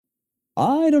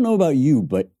I don't know about you,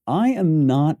 but I am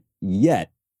not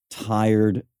yet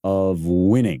tired of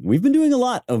winning. We've been doing a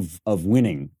lot of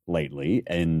winning lately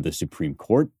in the Supreme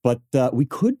Court, but we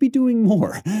could be doing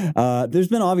more. There's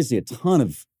been obviously a ton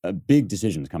of big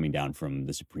decisions coming down from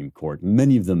the Supreme Court,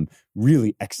 many of them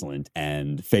really excellent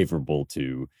and favorable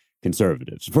to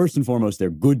conservatives. First and foremost,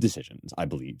 they're good decisions, I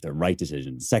believe. They're right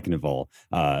decisions. Second of all,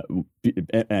 and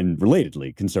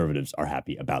relatedly, conservatives are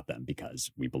happy about them because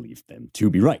we believe them to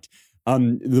be right.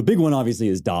 The big one, obviously,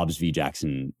 is Dobbs v.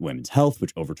 Jackson Women's Health,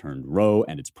 which overturned Roe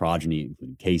and its progeny,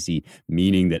 including Casey,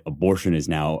 meaning that abortion is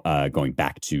now going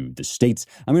back to the states.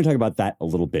 I'm going to talk about that a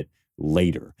little bit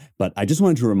later. But I just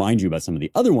wanted to remind you about some of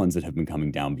the other ones that have been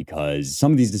coming down, because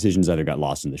some of these decisions either got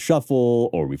lost in the shuffle,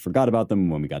 or we forgot about them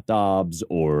when we got Dobbs,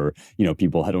 or,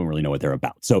 people don't really know what they're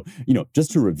about. So,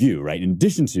 just to review, right, in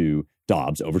addition to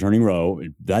Dobbs overturning Roe,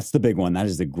 that's the big one. That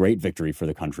is the great victory for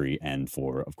the country and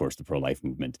for, of course, the pro-life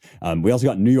movement. We also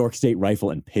got New York State Rifle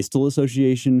and Pistol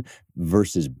Association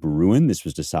versus Bruin. This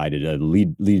was decided.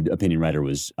 Lead opinion writer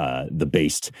was the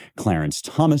based Clarence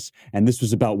Thomas, and this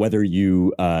was about whether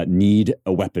you need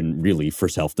a weapon really for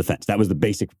self-defense. That was the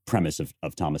basic premise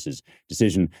of Thomas's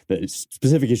decision. The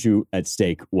specific issue at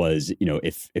stake was,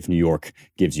 if New York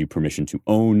gives you permission to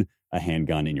own a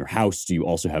handgun in your house, do you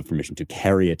also have permission to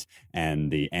carry it? And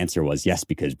the answer was yes,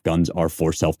 because guns are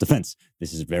for self-defense.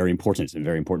 This is very important. It's a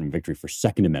very important victory for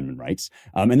Second Amendment rights.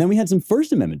 And then we had some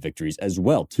First Amendment victories as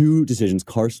well. Two decisions,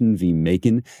 Carson v.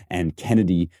 Macon and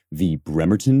Kennedy v.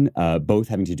 Bremerton, both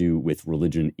having to do with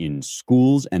religion in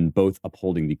schools and both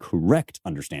upholding the correct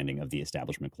understanding of the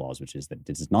Establishment Clause, which is that it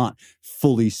does not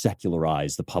fully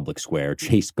secularize the public square,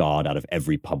 chase God out of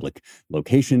every public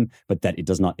location, but that it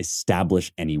does not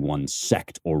establish any one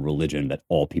sect or religion that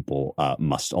all people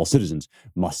all citizens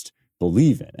must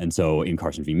believe in. And so in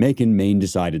Carson v. Macon, Maine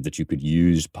decided that you could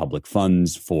use public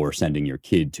funds for sending your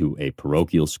kid to a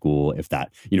parochial school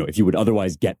if you would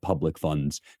otherwise get public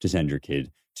funds to send your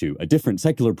kid to a different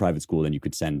secular private school, then you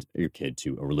could send your kid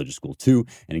to a religious school too.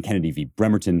 And in Kennedy v.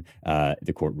 Bremerton,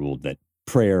 the court ruled that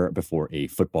prayer before a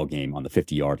football game on the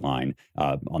 50-yard line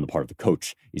on the part of the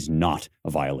coach is not a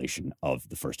violation of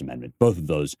the First Amendment. Both of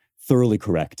those thoroughly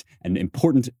correct and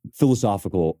important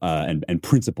philosophical and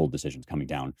principled decisions coming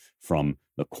down from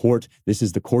the court. This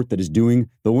is the court that is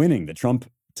doing the winning that Trump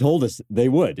told us they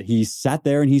would. He sat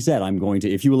there and he said,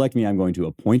 if you elect me, I'm going to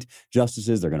appoint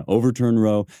justices. They're going to overturn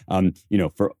Roe.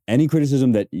 For any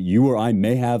criticism that you or I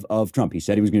may have of Trump, he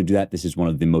said he was going to do that. This is one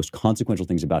of the most consequential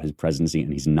things about his presidency,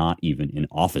 and he's not even in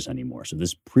office anymore. So this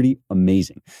is pretty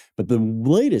amazing. But the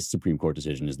latest Supreme Court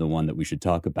decision is the one that we should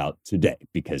talk about today,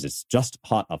 because it's just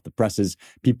hot off the presses.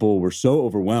 People were so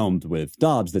overwhelmed with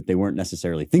Dobbs that they weren't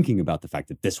necessarily thinking about the fact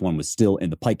that this one was still in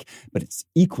the pike, but it's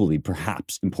equally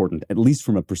perhaps important, at least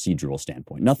from a procedural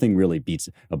standpoint. Nothing really beats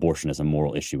abortion as a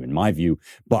moral issue in my view,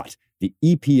 but the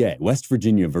EPA, West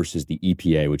Virginia versus the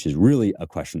EPA, which is really a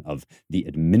question of the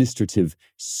administrative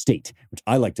state, which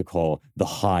I like to call the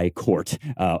high court,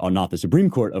 not the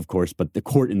Supreme Court, of course, but the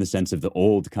court in the sense of the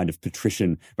old kind of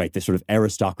patrician, right, this sort of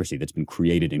aristocracy that's been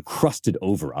created and crusted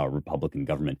over our Republican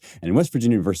government. And in West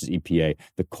Virginia versus EPA,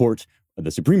 the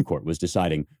Supreme Court was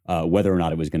deciding whether or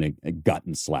not it was going to gut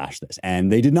and slash this.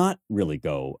 And they did not really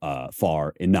go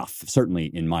far enough, certainly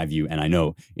in my view, and I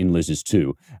know in Liz's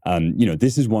too.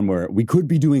 This is one where we could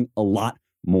be doing a lot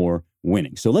more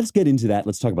winning. So let's get into that.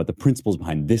 Let's talk about the principles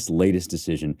behind this latest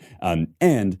decision.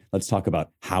 And let's talk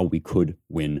about how we could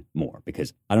win more,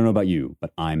 because I don't know about you,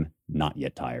 but I'm not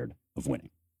yet tired of winning.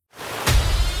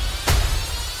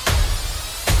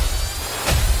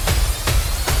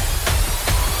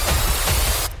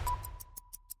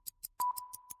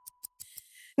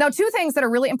 Now, two things that are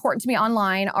really important to me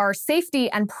online are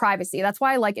safety and privacy. That's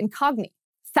why I like Incogni.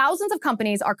 Thousands of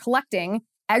companies are collecting,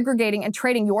 aggregating, and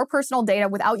trading your personal data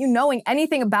without you knowing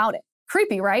anything about it.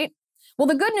 Creepy, right? Well,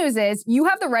 the good news is you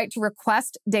have the right to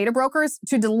request data brokers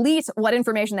to delete what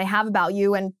information they have about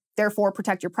you and therefore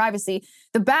protect your privacy.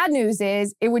 The bad news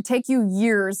is it would take you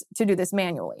years to do this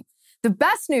manually. The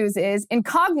best news is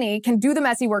Incogni can do the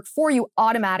messy work for you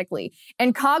automatically.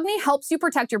 Incogni helps you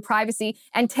protect your privacy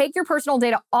and take your personal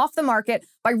data off the market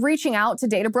by reaching out to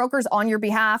data brokers on your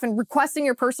behalf and requesting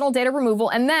your personal data removal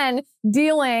and then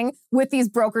dealing with these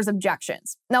brokers'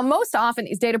 objections. Now, most often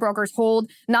these data brokers hold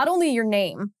not only your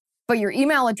name, but your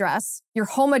email address, your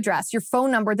home address, your phone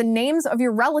number, the names of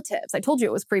your relatives. I told you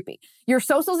it was creepy. Your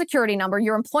social security number,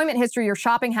 your employment history, your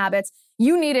shopping habits.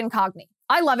 You need Incogni.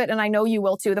 I love it, and I know you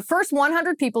will too. The first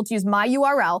 100 people to use my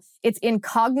URL, it's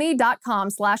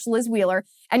incogni.com/Liz Wheeler,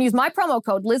 and use my promo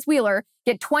code Liz Wheeler,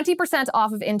 get 20%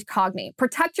 off of Incogni.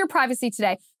 Protect your privacy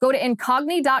today. Go to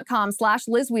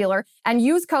incogni.com/Liz Wheeler and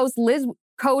use code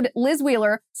Liz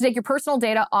Wheeler to take your personal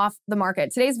data off the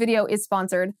market. Today's video is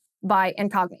sponsored by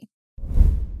Incogni.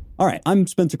 All right, I'm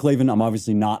Spencer Klavan. I'm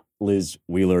obviously not Liz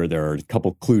Wheeler. There are a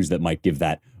couple clues that might give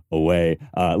that away.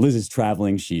 Liz is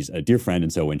traveling. She's a dear friend.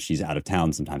 And so when she's out of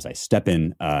town, sometimes I step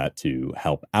in to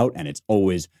help out. And it's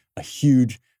always a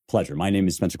huge pleasure. My name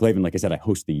is Spencer Klavan. Like I said, I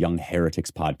host the Young Heretics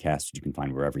podcast, which you can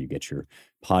find wherever you get your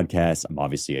podcasts. I'm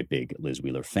obviously a big Liz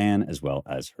Wheeler fan, as well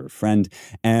as her friend.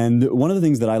 And one of the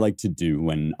things that I like to do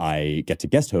when I get to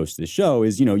guest host this show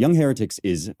is, Young Heretics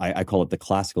is, I call it the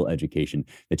classical education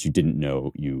that you didn't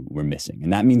know you were missing.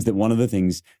 And that means that one of the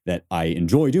things that I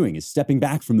enjoy doing is stepping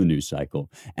back from the news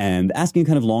cycle and asking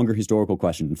kind of longer historical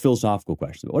questions and philosophical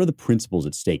questions about what are the principles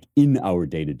at stake in our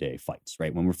day-to-day fights,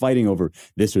 right? When we're fighting over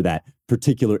this or that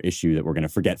particular issue that we're going to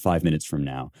forget 5 minutes from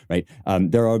now, right?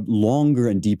 There are longer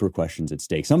and deeper questions at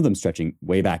stake, some of them stretching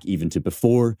way back even to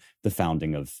before the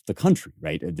founding of the country,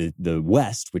 right? The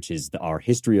West, which is our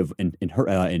history of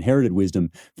inherited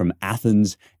wisdom from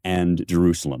Athens and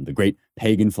Jerusalem, the great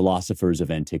pagan philosophers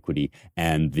of antiquity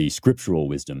and the scriptural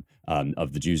wisdom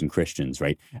of the Jews and Christians,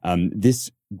 right? This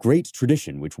great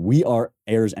tradition, which we are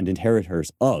heirs and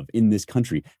inheritors of in this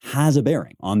country, has a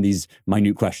bearing on these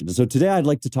minute questions. And so today I'd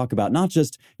like to talk about not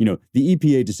just, the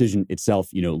EPA decision itself.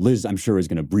 Liz, I'm sure, is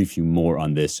going to brief you more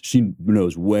on this. She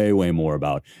knows way, way more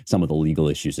about some of the legal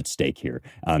issues at stake here.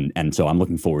 And so I'm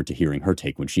looking forward to hearing her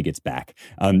take when she gets back.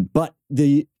 But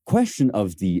the question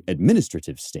of the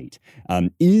administrative state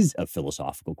is a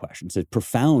philosophical question. It's a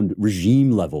profound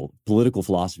regime-level political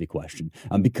philosophy question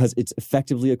because it's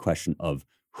effectively a question of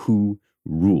who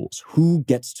rules, who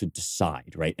gets to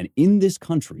decide, right? And in this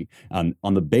country,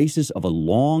 on the basis of a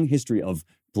long history of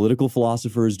political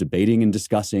philosophers debating and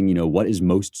discussing, what is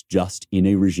most just in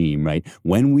a regime, right?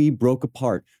 When we broke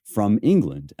apart from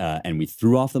England and we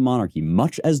threw off the monarchy,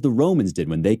 much as the Romans did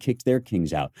when they kicked their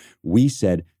kings out, we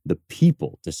said the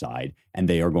people decide, and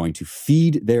they are going to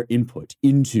feed their input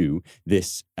into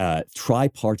this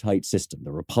tripartite system,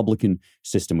 the Republican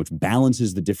system, which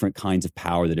balances the different kinds of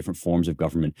power, the different forms of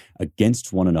government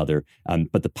against one another.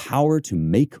 But the power to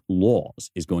make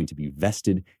laws is going to be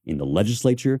vested in the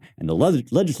legislature, and the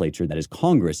legislature, that is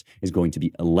Congress, is going to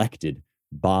be elected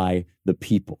by the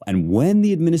people. And when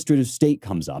the administrative state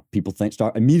comes up, people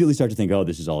immediately start to think, oh,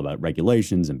 this is all about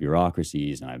regulations and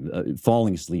bureaucracies, and I'm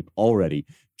falling asleep already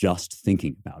just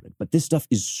thinking about it. But this stuff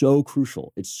is so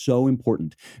crucial. It's so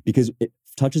important because it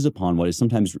touches upon what is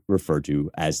sometimes referred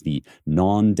to as the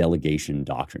non-delegation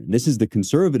doctrine. This is the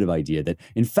conservative idea that,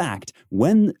 in fact,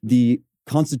 when the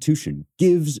Constitution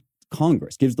gives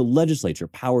Congress, gives the legislature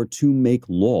power to make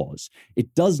laws,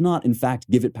 it does not, in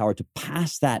fact, give it power to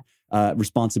pass that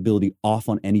responsibility off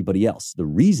on anybody else. The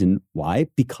reason why?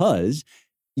 Because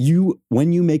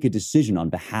when you make a decision on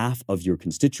behalf of your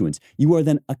constituents, you are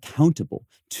then accountable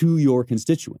to your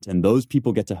constituents. And those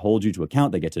people get to hold you to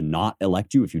account. They get to not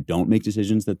elect you if you don't make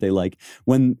decisions that they like.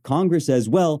 When Congress says,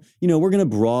 well, we're going to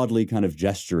broadly kind of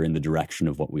gesture in the direction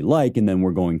of what we like, and then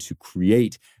we're going to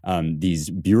create these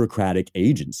bureaucratic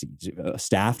agencies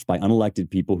staffed by unelected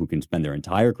people who can spend their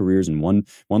entire careers in one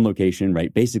location,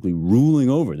 right? Basically ruling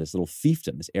over this little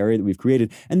fiefdom, this area that we've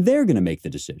created. And they're going to make the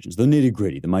decisions, the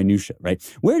nitty-gritty, the minutia, right?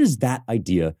 Where does that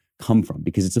idea come from?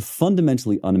 Because it's a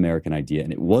fundamentally un-American idea,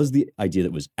 and it was the idea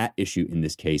that was at issue in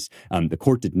this case. The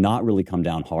court did not really come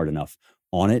down hard enough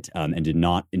on it and did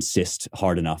not insist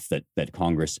hard enough that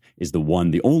Congress is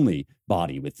the only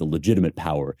body with the legitimate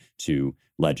power to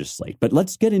legislate. But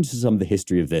let's get into some of the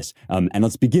history of this, and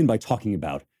let's begin by talking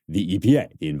about the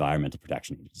EPA, the Environmental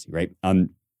Protection Agency, right?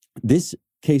 This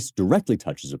case directly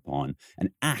touches upon an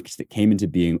act that came into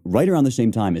being right around the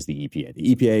same time as the EPA.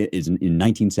 The EPA is in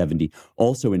 1970,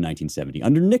 also in 1970,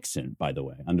 under Nixon, by the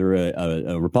way, under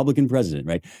a Republican president,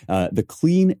 right? The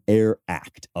Clean Air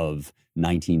Act of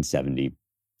 1970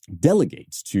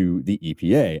 delegates to the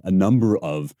EPA a number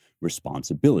of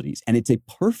responsibilities. And it's a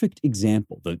perfect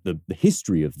example. The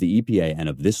history of the EPA and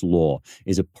of this law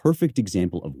is a perfect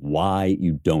example of why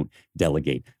you don't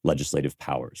delegate legislative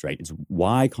powers, right? It's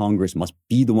why Congress must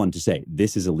be the one to say,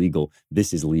 this is illegal,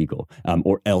 this is legal,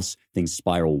 or else things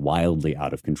spiral wildly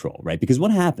out of control, right? Because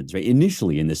what happens, right,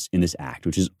 initially in this act,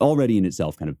 which is already in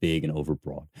itself kind of big and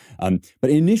overbroad, but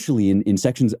initially in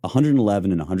sections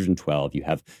 111 and 112, you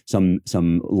have some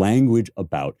language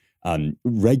about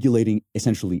regulating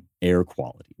essentially air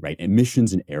quality, right?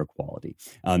 Emissions and air quality.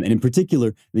 And in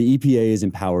particular, the EPA is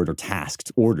empowered or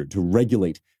tasked, ordered to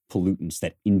regulate pollutants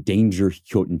that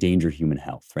endanger human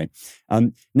health, right?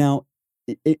 Now,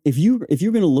 if you're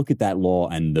going to look at that law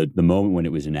and the moment when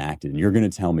it was enacted, and you're going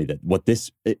to tell me that what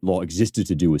this law existed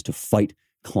to do was to fight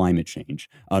climate change,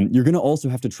 you're going to also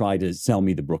have to try to sell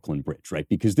me the Brooklyn Bridge, right?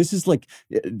 Because this is like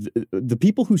the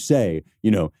people who say,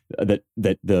 that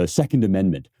the Second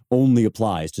Amendment only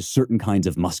applies to certain kinds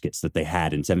of muskets that they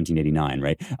had in 1789,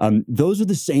 right? Those are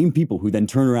the same people who then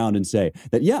turn around and say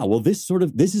that, yeah, well, this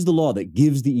is the law that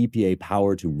gives the EPA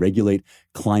power to regulate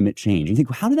climate change. And you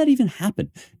think, how did that even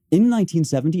happen? In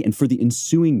 1970 and for the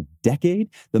ensuing decade,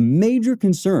 the major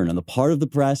concern on the part of the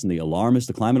press and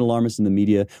the climate alarmists in the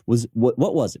media was, what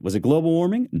was it? Was it global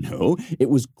warming? No, it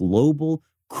was global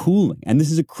cooling. And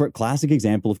this is a classic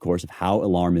example, of course, of how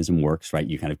alarmism works, right?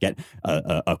 You kind of get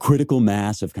a critical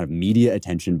mass of kind of media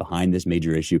attention behind this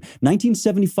major issue.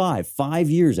 1975, 5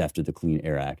 years after the Clean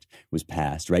Air Act was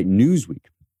passed, right? Newsweek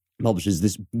publishes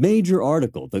this major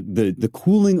article, the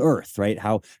cooling Earth, right?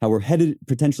 How we're headed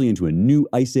potentially into a new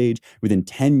ice age. Within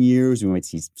 10 years, we might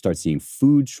start seeing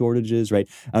food shortages, right?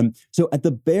 So at the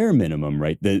bare minimum,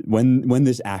 right, when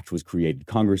this act was created,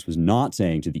 Congress was not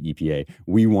saying to the EPA,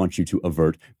 we want you to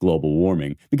avert global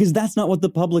warming, because that's not what the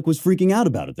public was freaking out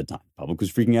about at the time. The public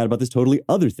was freaking out about this totally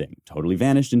other thing, totally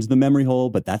vanished into the memory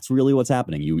hole, but that's really what's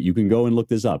happening. You can go and look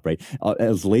this up, right?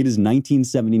 As late as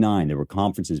 1979, there were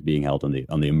conferences being held on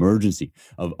the emergency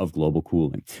of global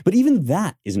cooling. But even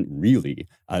that isn't really,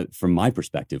 from my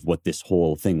perspective, what this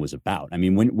whole thing was about. I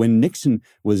mean, when Nixon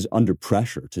was under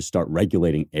pressure to start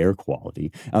regulating air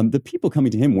quality, the people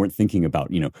coming to him weren't thinking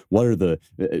about, what are the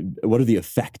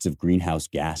effects of greenhouse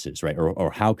gases, right?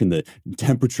 Or how can the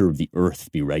temperature of the earth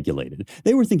be regulated?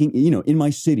 They were thinking, in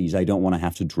my cities, I don't want to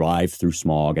have to drive through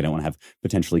smog. I don't want to have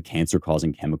potentially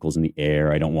cancer-causing chemicals in the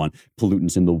air. I don't want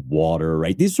pollutants in the water,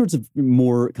 right? These sorts of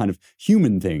more kind of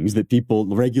human things that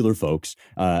regular folks,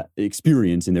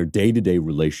 experience in their day-to-day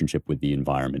relationship with the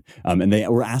environment. And they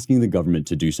were asking the government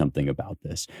to do something about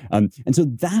this. And so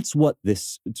that's what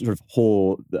this sort of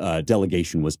whole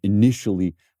delegation was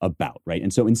initially about, right?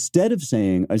 And so instead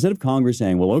of Congress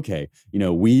saying, well, okay,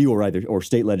 we or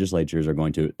state legislatures are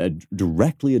going to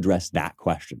directly address that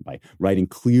question by writing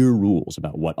clear rules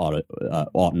about what ought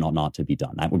and ought not to be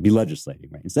done. That would be legislating,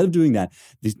 right? Instead of doing that,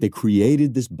 they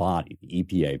created this body, the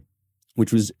EPA,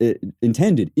 which was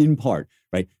intended in part,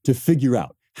 right, to figure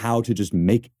out how to just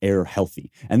make air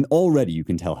healthy. And already you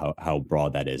can tell how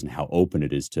broad that is and how open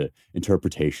it is to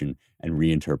interpretation and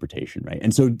reinterpretation, right?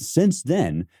 And so since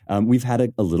then, we've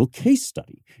had a little case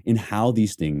study in how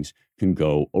these things can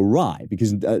go awry,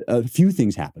 because a few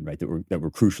things happened, right, that were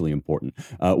crucially important.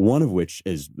 One of which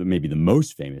is maybe the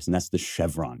most famous, and that's the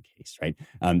Chevron case, right?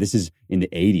 This is in the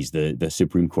 80s. The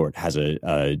Supreme Court has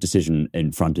a decision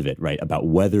in front of it, right, about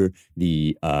whether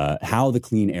how the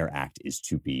Clean Air Act is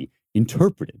to be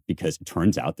interpreted, because it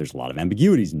turns out there's a lot of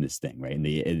ambiguities in this thing, right? And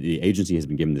the agency has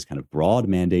been given this kind of broad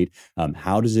mandate.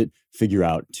 How does it figure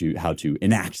out how to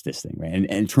enact this thing, right? And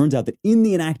it turns out that in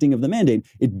the enacting of the mandate,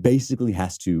 it basically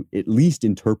has to at least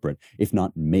interpret, if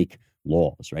not make,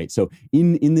 laws, right? So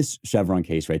in this Chevron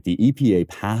case, right, the EPA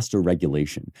passed a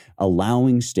regulation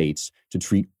allowing states to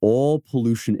treat all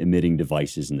pollution-emitting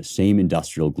devices in the same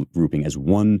industrial grouping as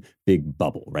one big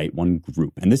bubble, right? One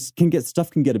group. And this can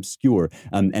get obscure,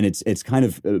 and it's kind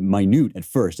of minute at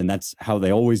first, and that's how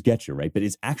they always get you, right? But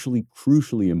it's actually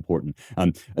crucially important.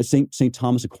 St.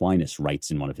 Thomas Aquinas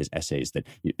writes in one of his essays that,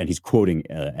 and he's quoting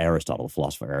Aristotle, the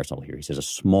philosopher Aristotle here. He says, "A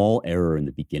small error in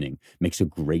the beginning makes a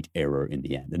great error in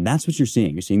the end." And that's what you're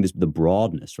seeing. You're seeing the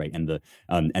broadness, right, and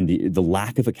the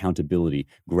lack of accountability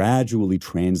gradually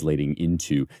translating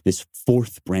into this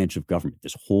fourth branch of government,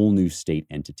 this whole new state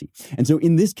entity. And so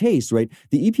in this case, right,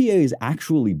 the EPA is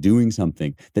actually doing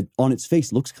something that on its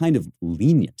face looks kind of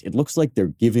lenient. It looks like they're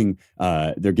giving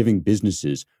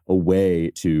businesses a way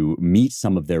to meet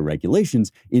some of their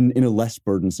regulations in a less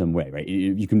burdensome way, right?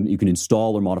 You can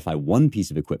install or modify one piece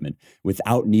of equipment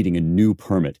without needing a new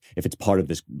permit if it's part of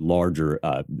this larger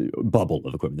bubble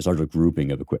of equipment, this larger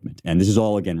grouping of equipment. And this is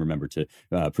all, again, remember, to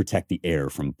protect the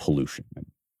air from pollution.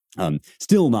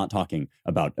 Still not talking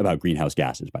about greenhouse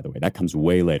gases, by the way. That comes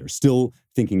way later. Still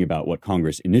thinking about what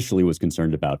Congress initially was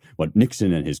concerned about, what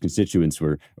Nixon and his constituents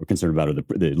were concerned about, or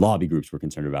the lobby groups were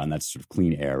concerned about, and that's sort of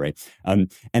clean air, right?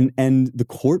 And the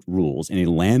court rules in a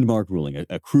landmark ruling,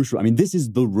 a crucial, I mean, this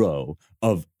is the Roe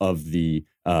of the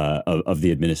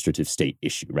administrative state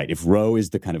issue, right? If Roe is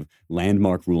the kind of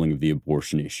landmark ruling of the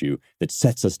abortion issue that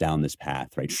sets us down this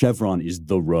path, right? Chevron is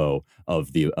the Roe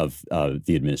of the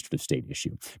administrative state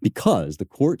issue, because the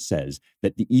court says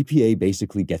that the EPA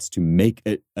basically gets to make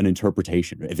an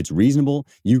interpretation. If it's reasonable,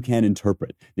 you can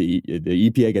interpret. The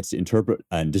EPA gets to interpret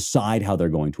and decide how they're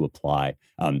going to apply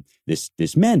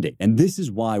this mandate. And this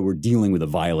is why we're dealing with a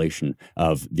violation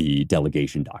of the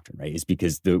delegation doctrine, right? It's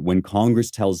because when Congress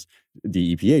tells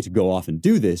the EPA to go off and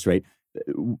do this, right,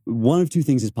 one of two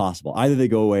things is possible. Either they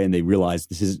go away and they realize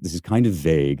this is kind of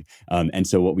vague, and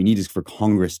so what we need is for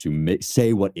Congress to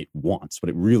say what it wants, what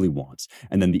it really wants,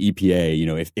 and then the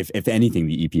EPA, if anything,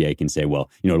 the EPA can say, well,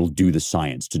 it'll do the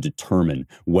science to determine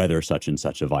whether such and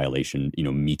such a violation,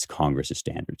 meets Congress's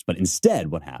standards. But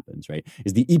instead, what happens, right,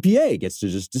 is the EPA gets to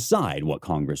just decide what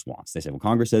Congress wants. They say, well,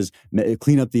 Congress says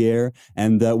clean up the air,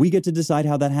 and we get to decide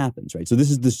how that happens, right? So this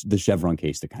is the Chevron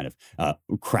case that kind of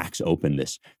cracks open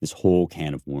this whole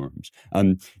can of worms.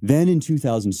 Then in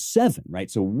 2007, right,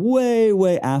 so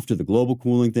way after the global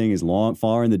cooling thing is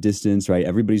far in the distance, right,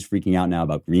 everybody's freaking out now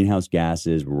about greenhouse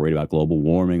gases. We're worried about global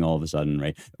warming all of a sudden,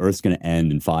 right? Earth's going to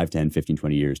end in 5, 10, 15,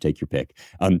 20 years. Take your pick.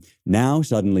 Now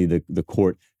suddenly the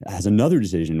court has another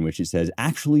decision in which it says,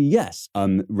 actually, yes,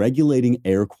 regulating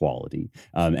air quality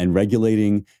and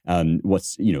regulating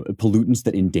pollutants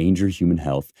that endanger human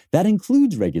health, that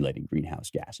includes regulating greenhouse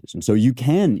gases. And so you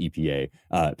can, EPA,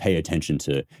 pay attention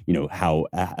to how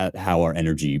our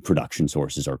energy production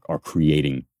sources are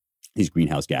creating these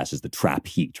greenhouse gases that trap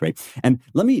heat, right? And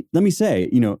let me say,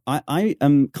 I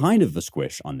am kind of a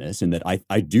squish on this, in that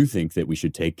I do think that we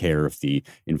should take care of the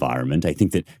environment. I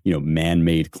think that,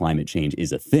 man-made climate change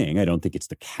is a thing. I don't think it's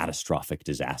the catastrophic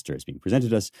disaster it's being presented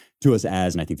to us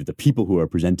as, and I think that the people who are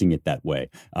presenting it that way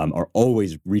are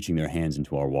always reaching their hands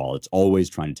into our wallets, always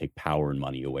trying to take power and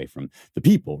money away from the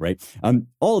people, right?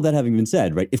 All of that having been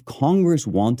said, right, if Congress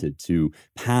wanted to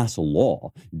pass a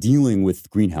law dealing with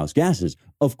greenhouse gases,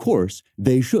 of course,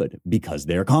 they should, because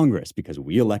they're Congress, because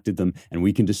we elected them, and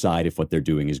we can decide if what they're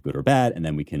doing is good or bad, and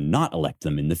then we can not elect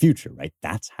them in the future, right?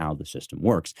 That's how the system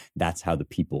works. That's how the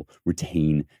people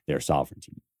retain their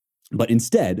sovereignty. But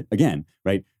instead, again,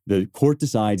 right, the court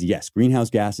decides, yes,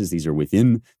 greenhouse gases, these are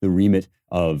within the remit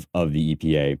of the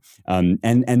EPA.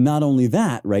 And not only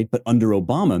that, right, but under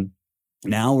Obama,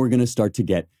 now we're going to start to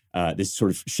get this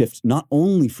sort of shift, not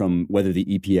only from whether the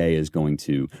EPA is going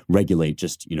to regulate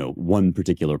just, one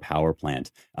particular power plant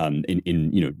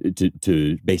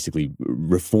to basically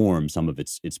reform some of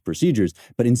its procedures,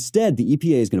 but instead the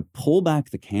EPA is going to pull back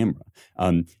the camera.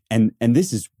 And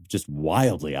this is just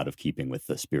wildly out of keeping with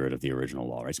the spirit of the original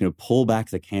law, right? It's going to pull back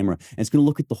the camera, and it's going to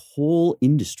look at the whole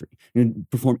industry and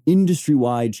perform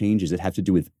industry-wide changes that have to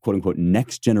do with, quote unquote,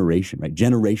 next generation, right?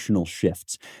 Generational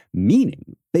shifts,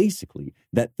 meaning basically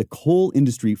that the coal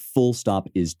industry, full stop,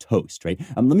 is toast, right?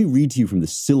 Let me read to you from the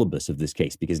syllabus of this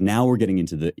case, because now we're getting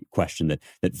into the question that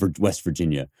West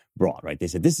Virginia brought, right? They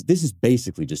said this is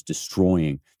basically just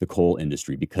destroying the coal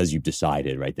industry because you've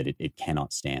decided, right, that it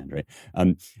cannot stand, right?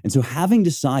 And so having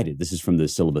decided, this is from the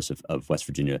syllabus of West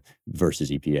Virginia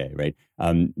versus EPA, right,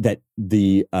 that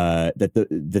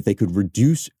they could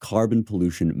reduce carbon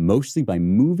pollution mostly by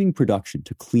moving production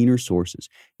to cleaner sources.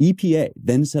 EPA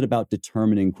then set about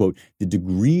determining, quote, the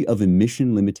degree of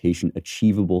emission limitation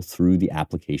achievable through the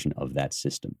application of that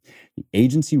system. The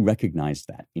agency recognized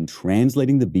that in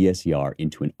translating the BSER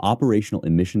into an operational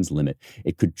emissions limit,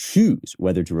 it could choose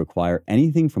whether to require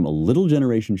anything from a little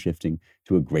generation shifting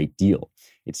to a great deal.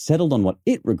 It settled on what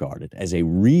it regarded as a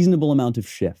reasonable amount of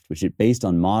shift, which it based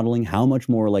on modeling how much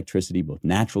more electricity both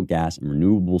natural gas and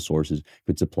renewable sources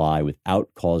could supply without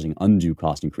causing undue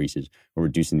cost increases or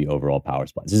reducing the overall power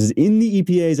supply. This is in the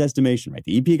EPA's estimation, right?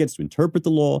 The EPA gets to interpret the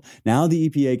law. Now the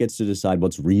EPA gets to decide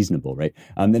what's reasonable, right?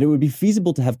 That it would be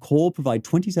feasible to have coal provide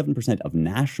 27% of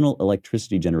national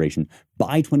electricity generation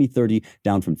by 2030,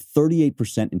 down from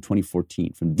 38% in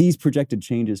 2014. From these projected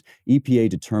changes, EPA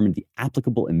determined the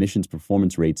applicable emissions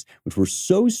performance rates, which were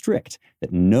so strict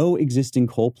that no existing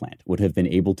coal plant would have been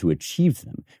able to achieve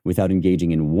them without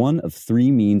engaging in one of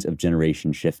three means of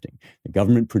generation shifting. The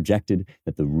government projected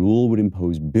that the rule would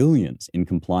impose billions in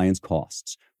compliance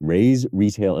costs, raise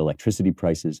retail electricity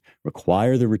prices,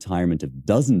 require the retirement of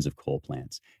dozens of coal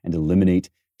plants, and eliminate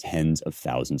tens of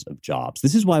thousands of jobs.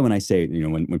 This is why when I say,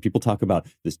 when people talk about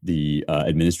the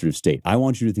administrative state, I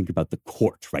want you to think about the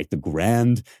court, right? The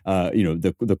grand,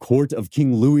 the court of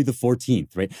King Louis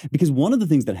XIV, right? Because one of the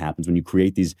things that happens when you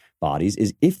create these bodies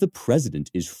is if the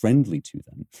president is friendly to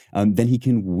them, then he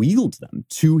can wield them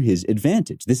to his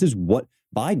advantage. This is what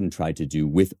Biden tried to do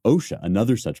with OSHA,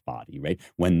 another such body, right,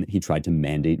 when he tried to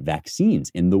mandate vaccines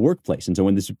in the workplace. And so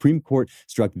when the Supreme Court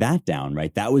struck that down,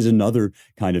 right, that was another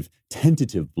kind of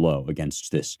tentative blow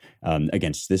against this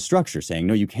structure, saying,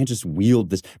 no, you can't just wield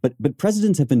this. But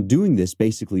presidents have been doing this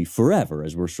basically forever,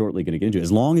 as we're shortly going to get into.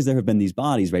 As long as there have been these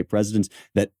bodies, right, presidents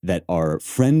that are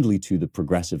friendly to the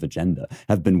progressive agenda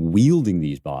have been wielding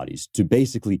these bodies to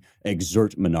basically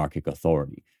exert monarchic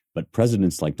authority. But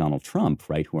presidents like Donald Trump,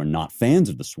 right, who are not fans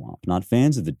of the swamp, not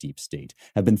fans of the deep state,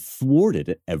 have been thwarted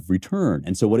at every turn.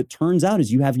 And so what it turns out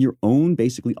is you have your own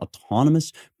basically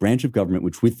autonomous branch of government,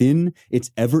 which within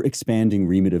its ever-expanding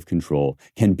remit of control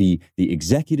can be the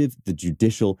executive, the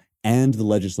judicial, and the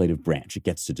legislative branch. It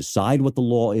gets to decide what the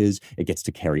law is, it gets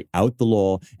to carry out the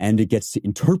law, and it gets to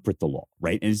interpret the law,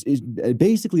 right? And it's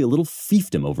basically a little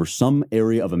fiefdom over some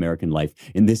area of American life,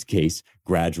 in this case,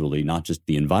 gradually, not just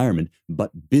the environment,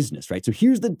 but business, right? So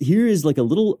here is like a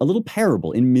little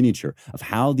parable in miniature of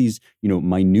how these,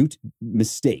 minute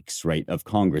mistakes, right, of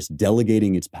Congress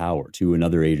delegating its power to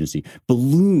another agency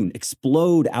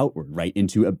explode outward, right,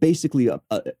 into basically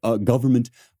a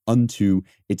government unto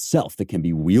itself that can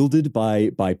be wielded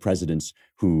by presidents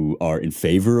who are in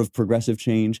favor of progressive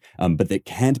change, but that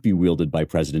can't be wielded by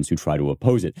presidents who try to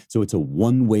oppose it. So it's a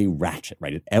one-way ratchet,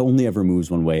 right? It only ever moves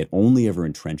one way. It only ever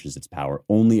entrenches its power,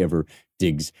 only ever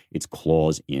digs its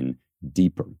claws in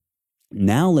deeper.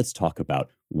 Now let's talk about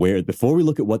before we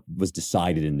look at what was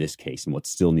decided in this case and what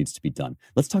still needs to be done,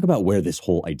 let's talk about where this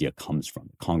whole idea comes from.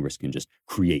 Congress can just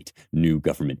create new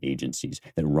government agencies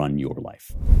that run your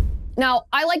life. Now,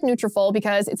 I like Nutrafol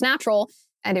because it's natural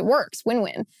and it works.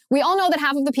 Win-win. We all know that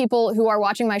half of the people who are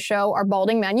watching my show are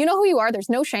balding men. You know who you are. There's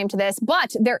no shame to this.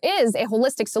 But there is a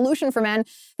holistic solution for men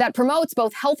that promotes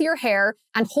both healthier hair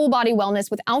and whole body wellness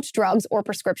without drugs or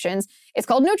prescriptions. It's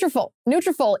called Nutrafol.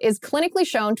 Nutrafol is clinically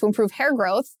shown to improve hair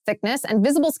growth, thickness, and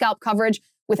visible scalp coverage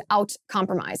without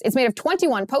compromise. It's made of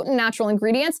 21 potent natural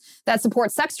ingredients that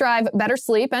support sex drive, better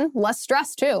sleep, and less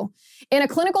stress too. In a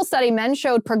clinical study, men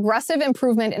showed progressive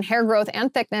improvement in hair growth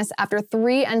and thickness after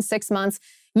 3 and 6 months.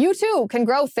 You too can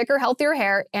grow thicker, healthier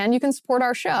hair, and you can support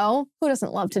our show. Who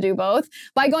doesn't love to do both?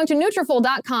 By going to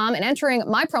Nutrafol.com and entering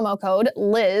my promo code,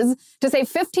 Liz, to save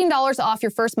 $15 off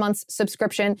your first month's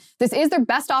subscription. This is their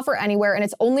best offer anywhere, and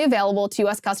it's only available to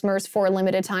U.S. customers for a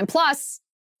limited time. Plus,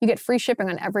 you get free shipping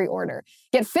on every order.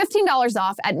 Get $15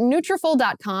 off at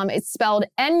Nutrafol.com. It's spelled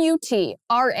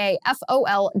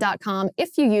Nutrafol.com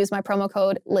if you use my promo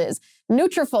code Liz.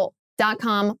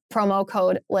 Nutrafol.com, promo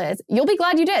code Liz. You'll be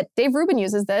glad you did. Dave Rubin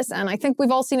uses this, and I think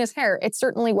we've all seen his hair. It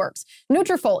certainly works.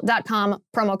 Nutrafol.com,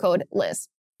 promo code Liz.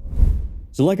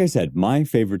 So like I said, my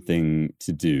favorite thing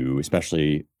to do,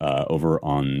 especially over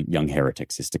on Young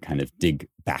Heretics, is to kind of dig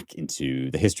back into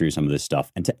the history of some of this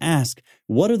stuff and to ask,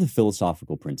 what are the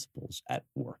philosophical principles at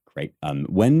work, right?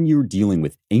 When you're dealing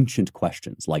with ancient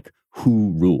questions like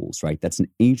who rules, right? That's an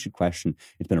ancient question.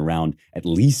 It's been around at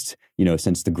least,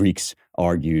 since the Greeks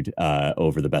argued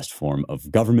over the best form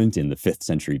of government in the 5th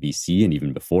century BC and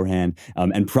even beforehand.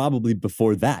 And probably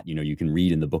before that, you can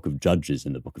read in the book of Judges,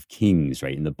 in the book of Kings,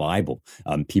 right? In the Bible,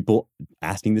 people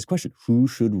asking this question, who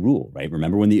should rule, right?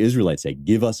 Remember when the Israelites say,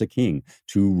 give us a king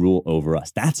to rule over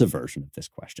us. That's a version of this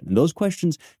question. And those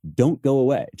questions don't go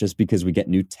away just because we get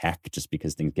new tech, just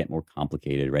because things get more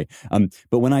complicated, right?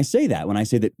 But when I say that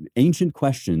ancient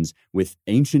questions with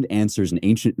ancient answers and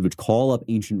which call up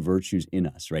ancient virtues in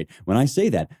us, right? When I say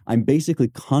that, I'm basically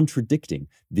contradicting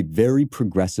the very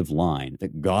progressive line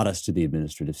that got us to the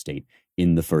administrative state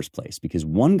in the first place. Because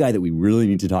one guy that we really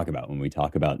need to talk about when we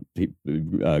talk about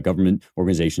government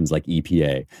organizations like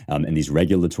EPA and these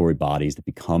regulatory bodies that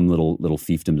become little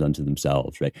fiefdoms unto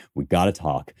themselves, right? We got to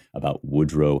talk about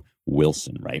Woodrow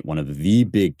Wilson, right? One of the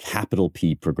big capital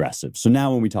P progressives. So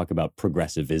now when we talk about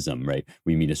progressivism, right,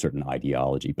 we mean a certain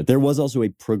ideology. But there was also a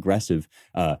progressive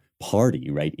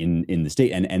party, right, in the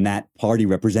state. And that party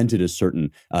represented a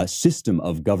certain system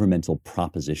of governmental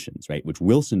propositions, right, which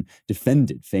Wilson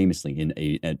defended famously in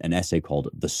an essay called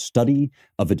The Study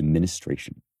of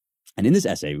Administration. And in this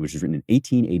essay, which was written in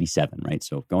 1887, right,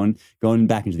 so going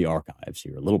back into the archives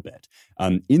here a little bit,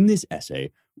 in this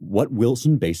essay, what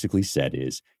Wilson basically said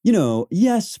is,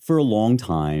 yes, for a long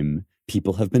time,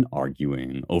 people have been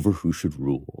arguing over who should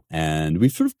rule. And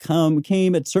we've sort of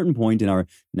came at a certain point in our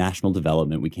national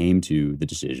development, we came to the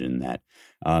decision that,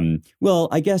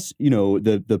 I guess,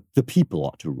 the people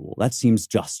ought to rule. That seems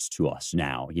just to us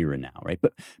now, here and now, right?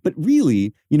 But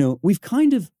really, we've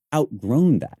kind of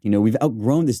outgrown that. We've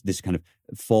outgrown this kind of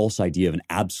false idea of an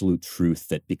absolute truth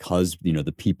that because,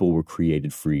 the people were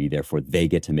created free, therefore they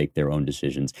get to make their own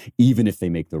decisions, even if they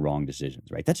make the wrong decisions,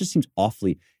 right? That just seems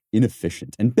awfully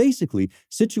inefficient. And basically,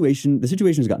 the situation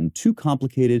has gotten too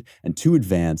complicated and too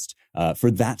advanced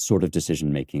for that sort of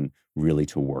decision-making really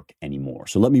to work anymore.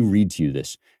 So let me read to you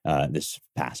this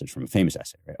passage from a famous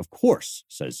essay. Right? Of course,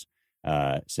 says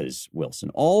Wilson,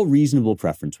 all reasonable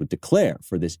preference would declare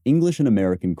for this English and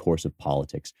American course of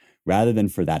politics rather than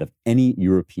for that of any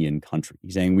European country.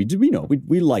 He's saying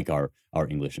we like our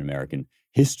English and American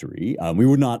history. We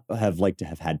would not have liked to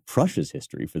have had Prussia's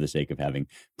history for the sake of having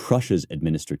Prussia's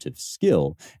administrative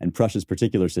skill, and Prussia's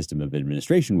particular system of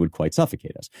administration would quite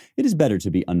suffocate us. It is better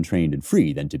to be untrained and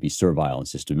free than to be servile and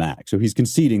systematic. So he's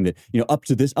conceding that, up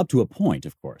to a point,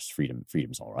 of course,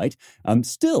 freedom's all right.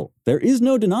 Still, there is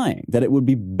no denying that it would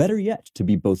be better yet to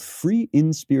be both free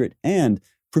in spirit and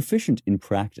proficient in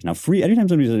practice. Now, anytime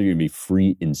somebody says you're going to be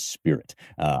free in spirit,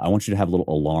 I want you to have a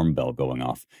little alarm bell going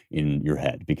off in your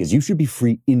head, because you should be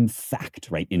free in fact,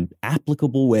 right? In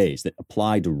applicable ways that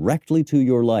apply directly to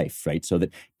your life, right? So that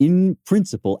in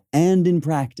principle and in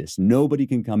practice, nobody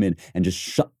can come in and just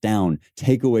shut down,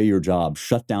 take away your job,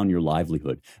 shut down your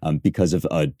livelihood because of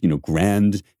a,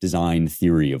 grand design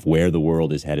theory of where the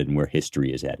world is headed and where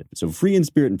history is headed. So free in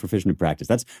spirit and proficient in practice.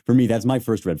 That's my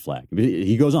first red flag.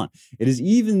 He goes on.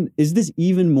 Is this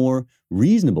even more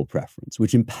reasonable preference,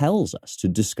 which impels us to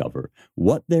discover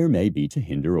what there may be to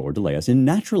hinder or delay us in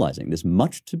naturalizing this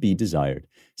much to be desired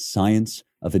science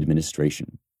of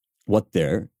administration? What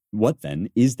then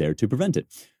is there to prevent it?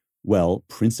 Well,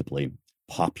 principally,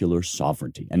 popular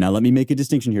sovereignty. And now let me make a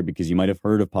distinction here, because you might have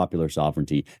heard of popular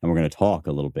sovereignty, and we're going to talk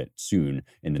a little bit soon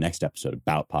in the next episode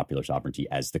about popular sovereignty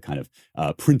as the kind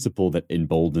of principle that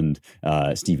emboldened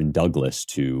Stephen Douglas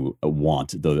to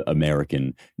want the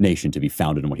American nation to be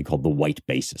founded on what he called the white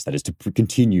basis, that is to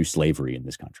continue slavery in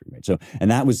this country, right? So, and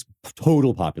that was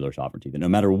total popular sovereignty, that no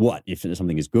matter what, if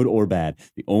something is good or bad,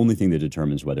 the only thing that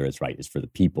determines whether it's right is for the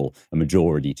people, a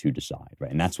majority, to decide,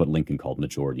 right? And that's what Lincoln called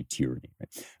majority tyranny,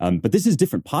 right? But this is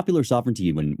different. Popular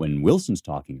sovereignty, when Wilson's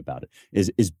talking about it,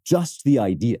 is just the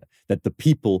idea that the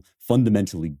people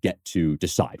fundamentally get to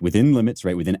decide within limits,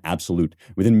 right?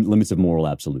 Within limits of moral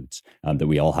absolutes that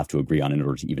we all have to agree on in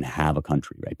order to even have a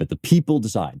country, right? But the people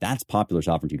decide. That's popular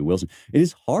sovereignty to Wilson. It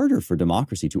is harder for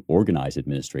democracy to organize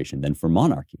administration than for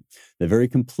monarchy. The very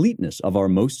completeness of our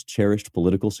most cherished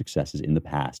political successes in the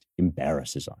past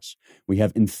embarrasses us. We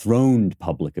have enthroned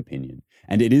public opinion,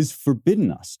 and it is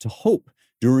forbidden us to hope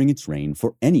during its reign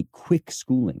for any quick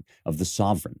schooling of the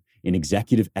sovereign in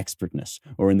executive expertness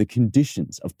or in the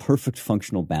conditions of perfect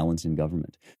functional balance in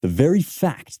government. The very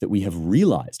fact that we have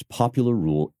realized popular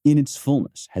rule in its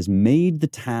fullness has made the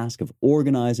task of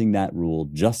organizing that rule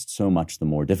just so much the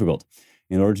more difficult.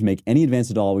 In order to make any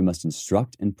advance at all, we must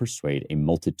instruct and persuade a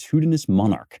multitudinous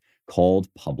monarch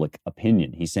called public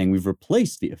opinion. He's saying we've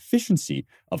replaced the efficiency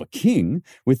of a king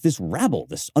with this rabble,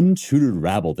 this untutored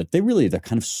rabble that they're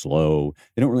kind of slow.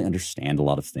 They don't really understand a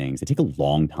lot of things. They take a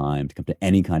long time to come to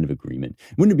any kind of agreement.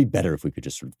 Wouldn't it be better if we could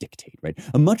just sort of dictate, right?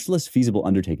 A much less feasible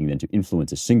undertaking than to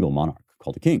influence a single monarch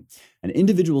called a king. An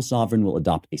individual sovereign will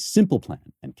adopt a simple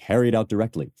plan and carry it out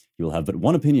directly. He will have but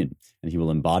one opinion, and he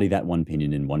will embody that one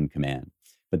opinion in one command.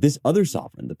 But this other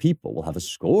sovereign, the people, will have a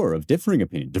score of differing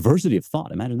opinions, diversity of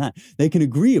thought. Imagine that. They can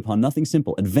agree upon nothing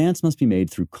simple. Advance must be made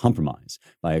through compromise,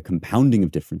 by a compounding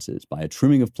of differences, by a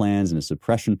trimming of plans and a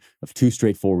suppression of too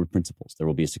straightforward principles. There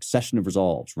will be a succession of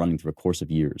resolves running through a course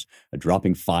of years, a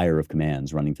dropping fire of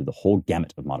commands running through the whole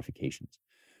gamut of modifications.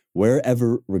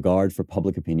 Wherever regard for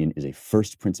public opinion is a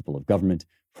first principle of government,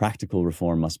 practical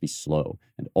reform must be slow,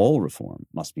 and all reform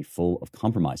must be full of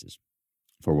compromises.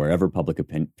 For wherever public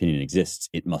opinion exists,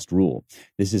 it must rule.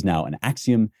 This is now an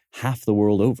axiom half the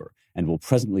world over, and will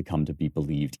presently come to be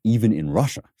believed even in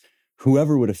Russia.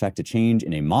 Whoever would effect a change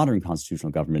in a modern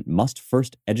constitutional government must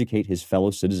first educate his fellow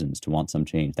citizens to want some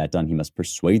change. That done, he must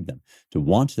persuade them to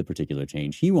want the particular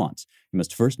change he wants. He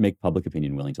must first make public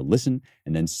opinion willing to listen,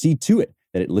 and then see to it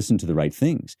that it listen to the right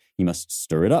things. He must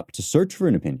stir it up to search for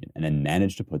an opinion, and then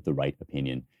manage to put the right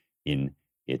opinion in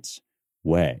its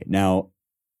way. Now,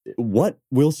 what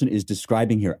Wilson is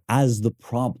describing here as the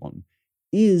problem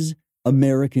is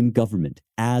American government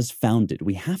as founded.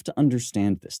 We have to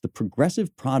understand this. The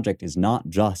progressive project is not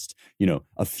just,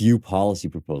 a few policy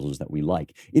proposals that we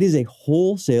like. It is a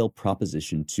wholesale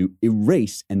proposition to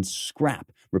erase and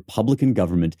scrap Republican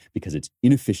government because it's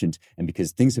inefficient and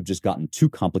because things have just gotten too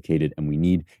complicated, and we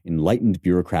need enlightened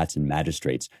bureaucrats and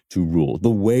magistrates to rule the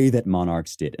way that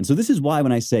monarchs did. And so this is why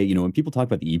when I say, when people talk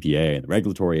about the EPA and the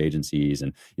regulatory agencies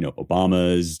and,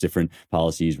 Obama's different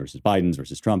policies versus Biden's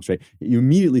versus Trump's, right, you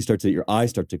immediately your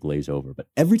eyes start to glaze over. But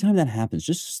every time that happens,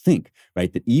 just think,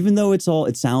 right, that even though it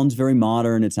sounds very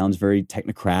modern, it sounds very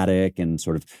technocratic and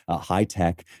sort of high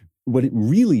tech, what it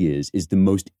really is the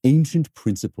most ancient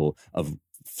principle of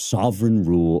sovereign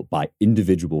rule by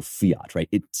individual fiat, right?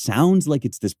 It sounds like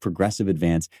it's this progressive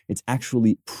advance. It's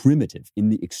actually primitive in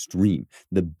the extreme.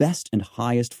 The best and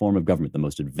highest form of government, the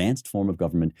most advanced form of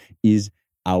government, is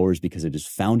ours because it is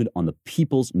founded on the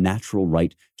people's natural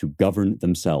right to govern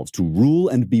themselves, to rule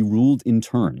and be ruled in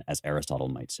turn, as Aristotle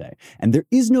might say. And there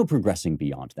is no progressing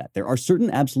beyond that. There are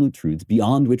certain absolute truths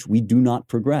beyond which we do not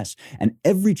progress. And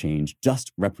every change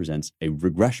just represents a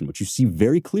regression, which you see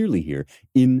very clearly here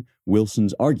in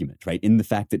Wilson's argument, right? In the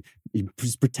fact that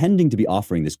he's pretending to be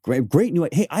offering this great new,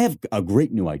 hey, I have a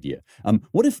great new idea.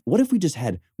 What if we just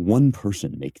had one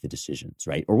person make the decisions,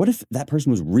 right? Or what if that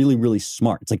person was really, really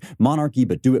smart? It's like monarchy,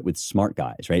 but do it with smart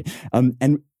guys, right?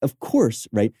 And of course,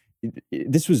 right,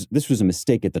 this was a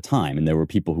mistake at the time, and there were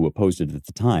people who opposed it at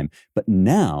the time. But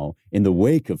now, in the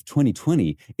wake of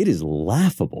 2020, it is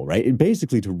laughable, right? And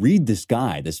basically, to read this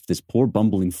guy, this poor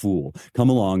bumbling fool, come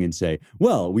along and say,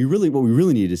 well, what we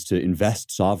really need is to invest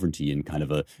sovereignty in kind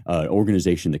of a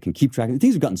organization that can keep track.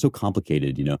 Things have gotten so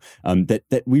complicated,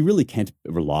 that we really can't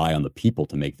rely on the people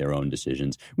to make their own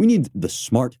decisions. We need the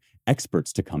smart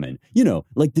experts to come in,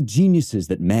 like the geniuses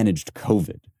that managed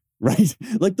COVID. Right?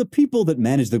 Like the people that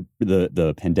managed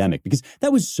the pandemic, because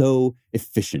that was so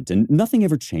efficient and nothing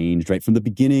ever changed, right? From the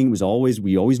beginning,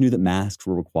 we always knew that masks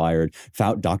were required.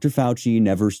 Dr. Fauci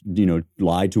never,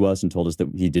 lied to us and told us that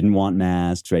he didn't want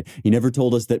masks, right? He never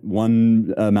told us that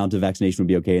one amount of vaccination would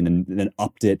be okay and then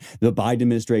upped it. The Biden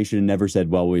administration never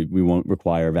said, well, we won't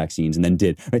require vaccines, and then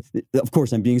did, right? Of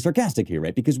course, I'm being sarcastic here,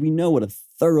 right? Because we know what a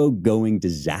thoroughgoing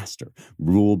disaster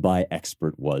ruled by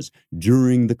expert was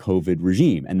during the COVID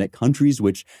regime, and that countries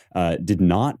which did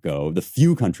not go, the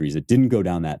few countries that didn't go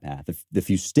down that path, the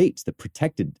few states that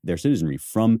protected their citizenry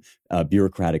from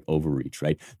bureaucratic overreach,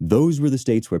 right? Those were the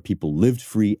states where people lived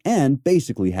free and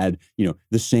basically had,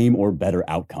 the same or better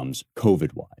outcomes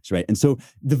COVID-wise, right? And so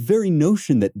the very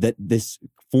notion that this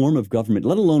form of government,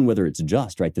 let alone whether it's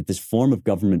just, right, that this form of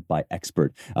government by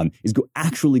expert is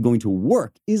actually going to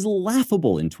work is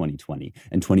laughable in 2020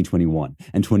 and 2021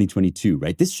 and 2022,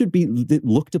 right? This should be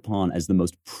looked upon as the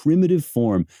most primitive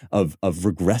form of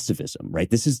regressivism, right?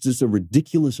 This is just a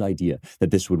ridiculous idea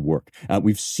that this would work.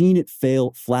 We've seen it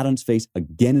fail flat on its face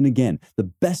again and again. The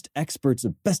best experts,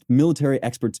 the best military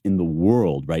experts in the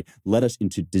world, right, led us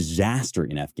into disaster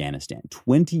in Afghanistan.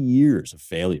 20 years of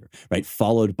failure, right,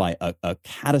 followed by a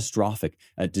catastrophic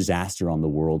disaster on the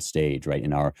world stage, right,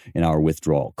 in our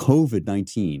withdrawal.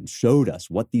 COVID-19 showed us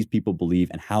what these people believe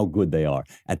and how good they are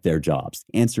at their jobs.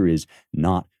 The answer is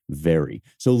not very.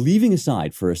 So leaving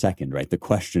aside for a second, right, the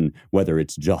question whether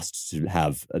it's just to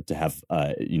have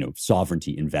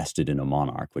sovereignty invested in a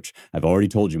monarch, which I've already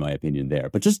told you my opinion there,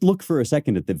 but just look for a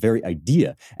second at the very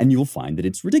idea and you'll find that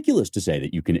it's ridiculous to say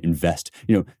that you can invest.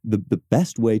 The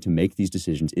best way to make these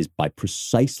decisions is by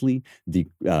precisely the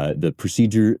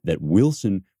procedure that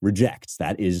Wilson rejects.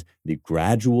 That is the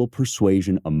gradual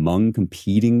persuasion among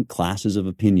competing classes of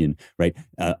opinion, right,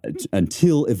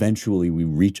 until eventually we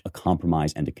reach a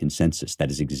compromise and a consensus.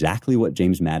 That is exactly what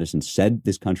James Madison said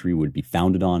this country would be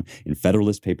founded on in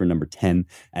Federalist Paper number 10,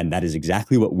 and that is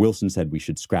exactly what Wilson said we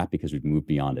should scrap because we've moved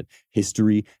beyond it.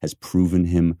 History has proven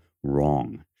him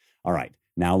wrong. All right,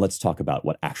 now let's talk about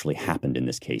what actually happened in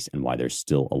this case and why there's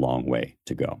still a long way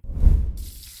to go.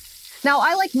 Now,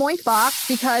 I like Moinkbox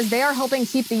because they are helping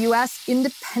keep the U.S.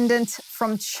 independent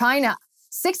from China.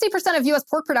 60% of U.S.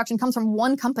 pork production comes from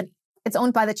one company. It's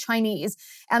owned by the Chinese.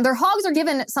 And their hogs are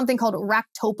given something called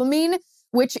ractopamine,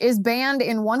 which is banned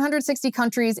in 160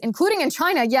 countries, including in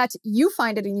China, yet you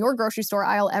find it in your grocery store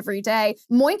aisle every day.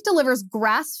 Moink delivers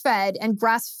grass-fed and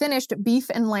grass-finished beef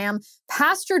and lamb,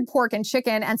 pastured pork and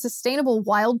chicken, and sustainable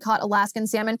wild-caught Alaskan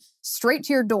salmon straight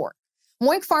to your door.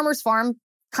 Moink Farmers Farm,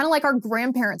 kind of like our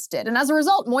grandparents did. And as a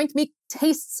result, Moink meat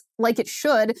tastes like it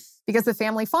should because the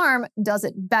family farm does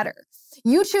it better.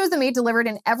 You choose the meat delivered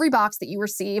in every box that you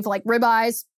receive, like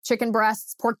ribeyes, chicken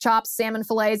breasts, pork chops, salmon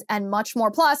fillets, and much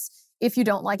more. Plus, if you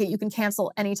don't like it, you can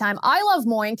cancel anytime. I love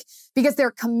Moink because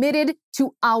they're committed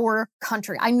to our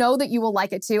country. I know that you will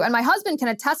like it too. And my husband can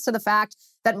attest to the fact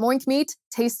that Moink meat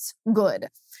tastes good.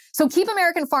 So keep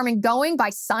American farming going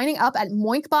by signing up at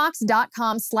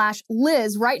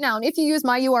moinkbox.com/Liz right now. And if you use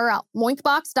my URL,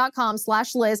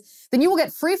 moinkbox.com/Liz, then you will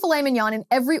get free filet mignon in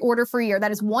every order for a year.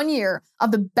 That is 1 year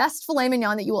of the best filet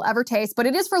mignon that you will ever taste, but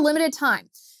it is for limited time.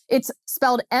 It's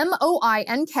spelled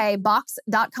MOINK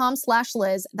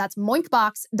box.com/Liz. That's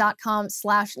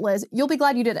moinkbox.com/Liz. You'll be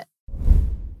glad you did it.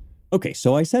 Okay,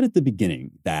 so I said at the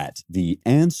beginning that the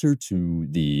answer to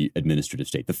the administrative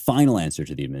state, the final answer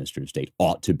to the administrative state,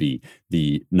 ought to be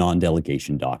the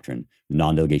non-delegation doctrine, the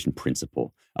non-delegation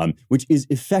principle, which is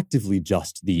effectively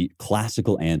just the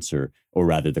classical answer, or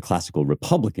rather the classical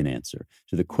Republican answer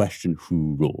to the question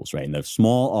who rules, right? And the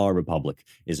small r republic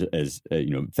is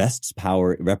vests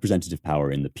power, representative power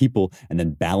in the people, and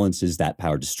then balances that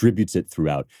power, distributes it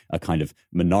throughout a kind of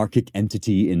monarchic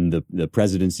entity in the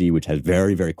presidency, which has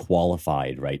very, very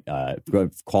qualified,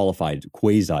 qualified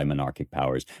quasi-monarchic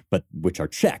powers, but which are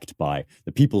checked by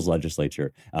the people's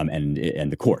legislature and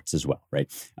the courts as well, right?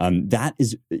 That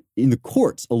is, in the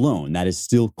courts alone, that is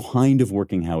still kind of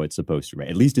working how it's supposed to, right?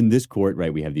 At least in this court,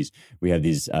 right? We have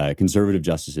these conservative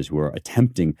justices who are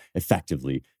attempting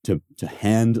effectively to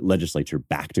hand legislature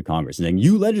back to Congress and saying,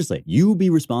 you legislate, you be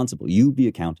responsible, you be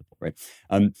accountable, right?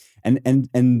 And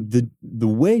the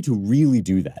way to really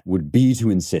do that would be to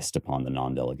insist upon the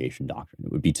non-delegation doctrine.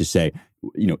 It would be to say,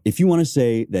 if you want to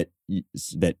say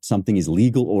that something is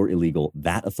legal or illegal,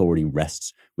 that authority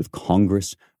rests with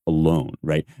Congress alone,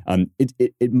 right?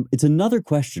 It's another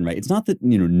question, right? It's not that,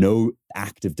 no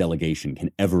active delegation can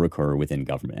ever occur within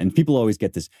government. And people always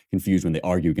get this confused when they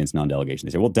argue against non-delegation.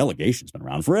 They say, well, delegation's been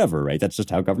around forever, right? That's just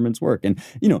how governments work. And,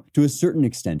 to a certain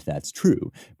extent, that's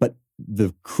true. But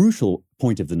the crucial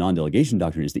point of the non-delegation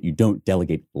doctrine is that you don't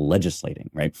delegate legislating,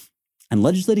 right? And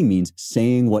legislating means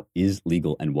saying what is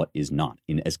legal and what is not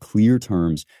in as clear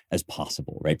terms as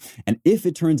possible, right? And if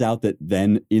it turns out that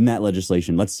then in that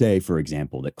legislation, let's say, for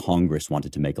example, that Congress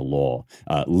wanted to make a law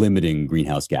limiting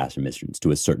greenhouse gas emissions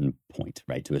to a certain point,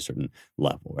 right, to a certain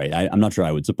level, right? I'm not sure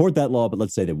I would support that law, but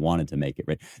let's say they wanted to make it,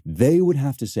 right? They would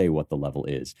have to say what the level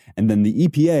is. And then the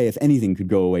EPA, if anything, could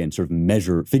go away and sort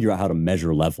of figure out how to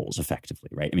measure levels effectively,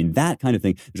 right? I mean, that kind of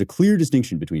thing. There's a clear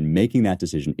distinction between making that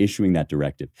decision, issuing that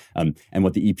directive, and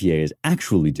what the EPA is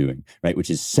actually doing, right?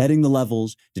 Which is setting the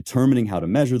levels, determining how to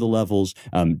measure the levels,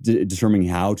 determining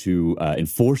how to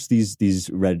enforce these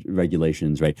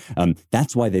regulations, right?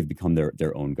 That's why they've become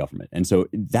their own government. And so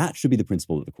that should be the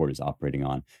principle that the court is operating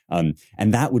on.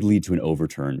 And that would lead to an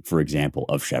overturn, for example,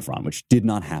 of Chevron, which did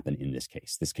not happen in this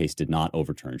case. This case did not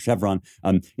overturn Chevron.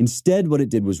 Instead, what it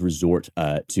did was resort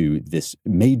to this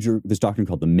doctrine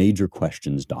called the major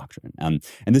questions doctrine. And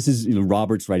this is,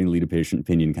 Roberts writing the lead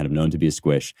opinion, kind of known to be a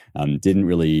squish, didn't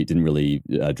really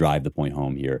drive the point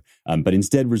home here, but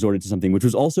instead resorted to something which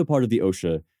was also part of the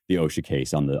OSHA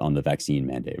case on the vaccine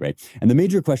mandate, right? And the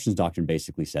major questions doctrine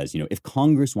basically says, if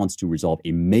Congress wants to resolve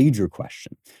a major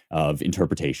question of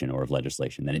interpretation or of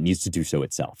legislation, then it needs to do so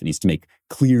itself. It needs to make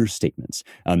clear statements.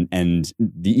 And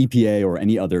the EPA or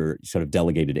any other sort of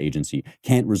delegated agency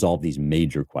can't resolve these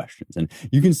major questions. And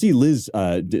you can see Liz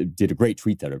did a great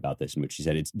tweet there about this, in which she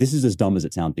said, this is as dumb as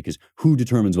it sounds, because who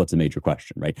determines what's a major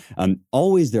question, right?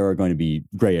 Always there are going to be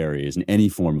gray areas in any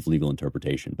form of legal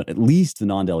interpretation, but at least the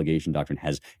non-delegation doctrine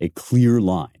has a clear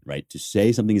line, right? To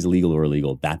say something is illegal or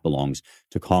illegal, that belongs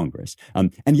to Congress.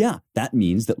 And yeah, that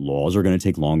means that laws are going to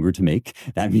take longer to make.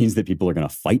 That means that people are going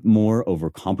to fight more over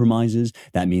compromises.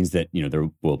 That means that, there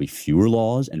will be fewer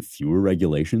laws and fewer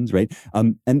regulations, right?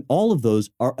 And all of those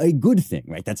are a good thing,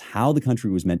 right? That's how the country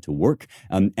was meant to work.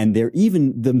 And they're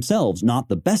even themselves not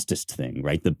the bestest thing,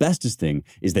 right? The bestest thing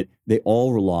is that they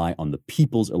all rely on the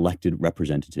people's elected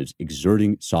representatives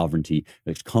exerting sovereignty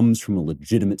which comes from a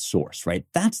legitimate source, right?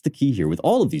 That's the key here with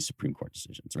all of these Supreme Court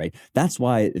decisions, right? That's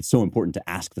why it's so important to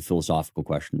ask the philosophical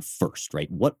question first, right?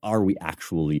 What are we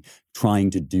actually trying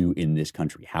to do in this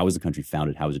country? How is the country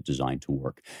founded? How is it designed to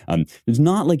work? It's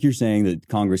not like you're saying that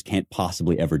Congress can't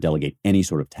possibly ever delegate any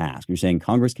sort of task. You're saying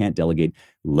Congress can't delegate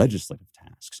legislative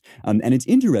tasks. And it's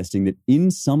interesting that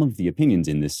in some of the opinions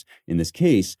in this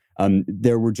case,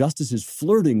 there were justices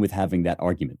flirting with having that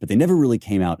argument, but they never really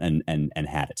came out and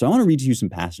had it. So I want to read to you some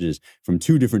passages from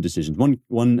two different decisions.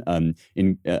 One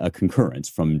in a concurrence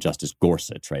from Justice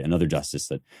Gorsuch, right? Another justice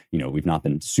that, we've not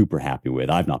been super happy with.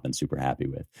 I've not been super happy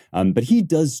with. But he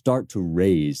does start to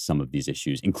raise some of these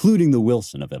issues, including the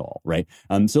Wilson of it all, right?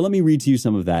 So let me read to you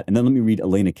some of that. And then let me read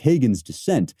Elena Kagan's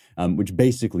dissent, which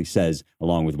basically says,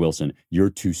 along with Wilson,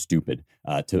 you're too stupid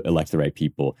to elect the right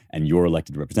people, and your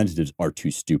elected representatives are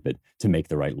too stupid to make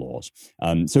the right laws.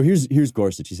 So here's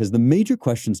Gorsuch. He says, the major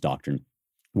questions doctrine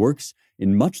works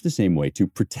in much the same way to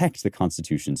protect the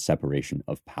Constitution's separation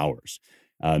of powers.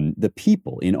 The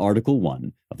people in Article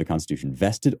 1 of the Constitution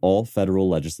vested all federal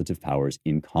legislative powers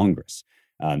in Congress.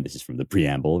 This is from the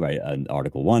preamble, right?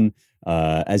 Article 1.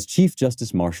 As Chief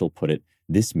Justice Marshall put it,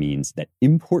 this means that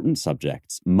important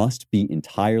subjects must be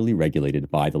entirely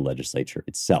regulated by the legislature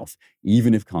itself,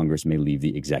 even if Congress may leave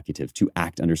the executive to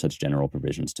act under such general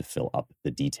provisions to fill up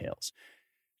the details.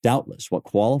 Doubtless, what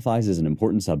qualifies as an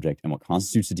important subject and what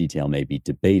constitutes a detail may be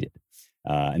debated.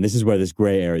 And this is where this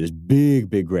gray area, this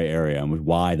big gray area, and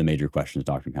why the major questions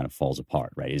doctrine kind of falls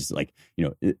apart, right? Is like,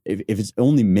 if it's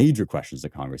only major questions that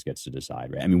Congress gets to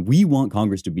decide, right? I mean, we want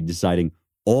Congress to be deciding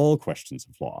all questions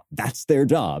of law. That's their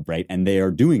job, right? And they are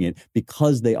doing it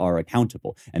because they are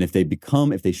accountable. And if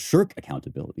they shirk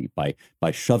accountability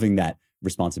by shoving that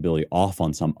responsibility off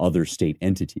on some other state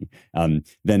entity,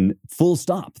 then full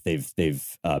stop, they've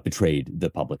betrayed the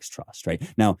public's trust, right?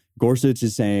 Now, Gorsuch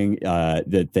is saying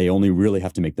that they only really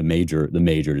have to make the major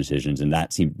decisions, and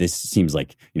this seems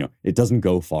like, it doesn't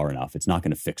go far enough. It's not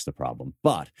going to fix the problem,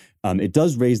 but it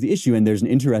does raise the issue, and there's an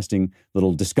interesting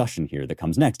little discussion here that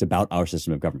comes next about our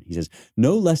system of government. He says,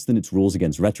 no less than its rules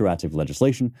against retroactive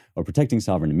legislation or protecting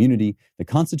sovereign immunity, the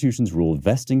Constitution's rule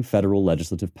vesting federal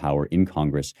legislative power in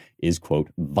Congress is, quote,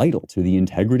 vital to the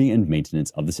integrity and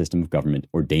maintenance of the system of government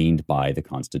ordained by the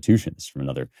Constitution. This is from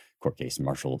another court case,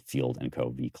 Marshall, Field and Co.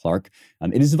 v. Clark.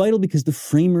 It is vital because the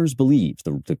framers believed,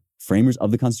 the framers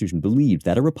of the Constitution believed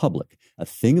that a republic, a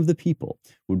thing of the people,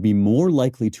 would be more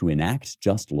likely to enact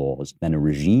just laws than a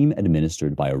regime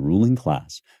administered by a ruling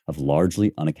class of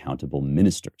largely unaccountable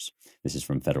ministers. This is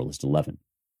from Federalist 11.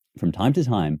 From time to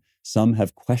time, some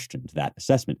have questioned that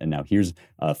assessment. And now here's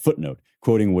a footnote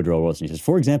quoting Woodrow Wilson. He says,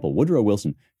 for example, Woodrow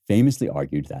Wilson famously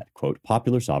argued that, quote,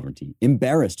 popular sovereignty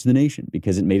embarrassed the nation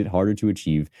because it made it harder to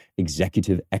achieve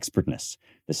executive expertness,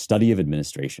 the study of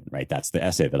administration, right? That's the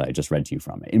essay that I just read to you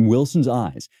from. In Wilson's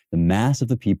eyes, the mass of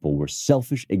the people were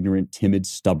selfish, ignorant, timid,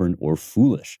 stubborn, or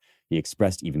foolish. He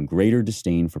expressed even greater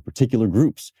disdain for particular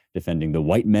groups, defending the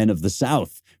white men of the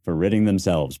South for ridding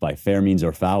themselves by fair means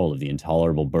or foul of the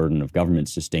intolerable burden of government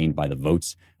sustained by the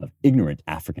votes of ignorant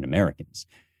African Americans.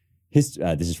 This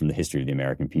is from the History of the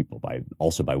American People,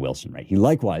 also by Wilson, right? He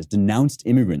likewise denounced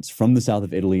immigrants from the south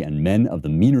of Italy and men of the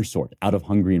meaner sort out of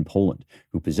Hungary and Poland,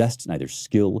 who possessed neither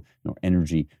skill nor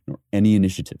energy nor any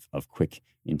initiative of quick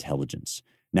intelligence.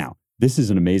 Now, this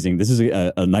is a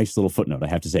nice little footnote, I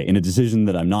have to say, in a decision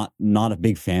that I'm not a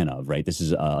big fan of, right? This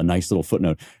is a nice little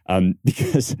footnote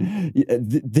because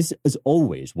this is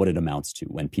always what it amounts to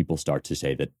when people start to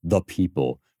say that the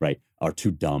people, right, are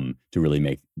too dumb to really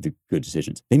make the good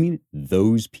decisions. They mean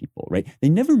those people, right? They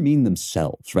never mean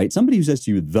themselves, right? Somebody who says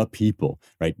to you, the people,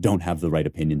 right, don't have the right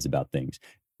opinions about things.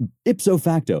 Ipso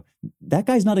facto, that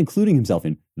guy's not including himself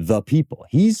in the people.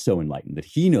 He's so enlightened that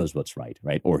he knows what's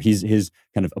right? Or his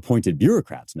kind of appointed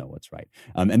bureaucrats know what's right.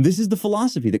 And this is the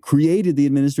philosophy that created the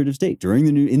administrative state during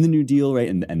the New Deal, right,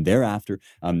 and thereafter,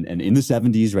 and in the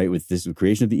 70s, right, with the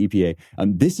creation of the EPA.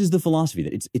 This is the philosophy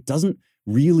that it doesn't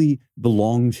really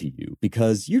belong to you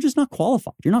because you're just not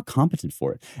qualified. You're not competent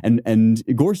for it. And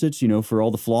Gorsuch, for all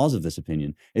the flaws of this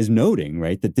opinion, is noting,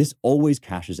 right, that this always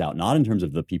cashes out, not in terms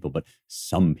of the people, but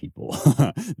some people,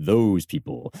 those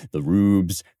people, the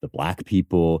rubes, the black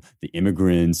people, the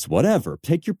immigrants, whatever.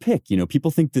 Take your pick. People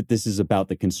think that this is about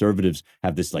the conservatives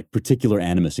have this like particular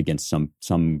animus against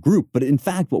some group. But in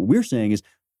fact, what we're saying is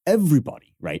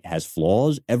everybody, right, has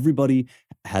flaws. Everybody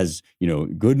has,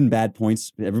 good and bad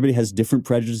points. Everybody has different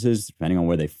prejudices depending on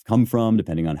where they've come from,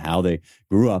 depending on how they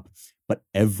grew up. But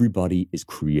everybody is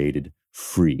created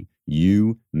free.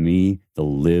 You, me, the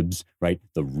libs, right?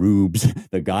 The rubes,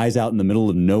 the guys out in the middle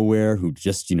of nowhere who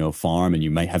just, farm, and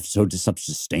you might have such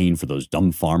disdain for those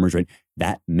dumb farmers, right?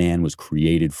 That man was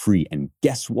created free. And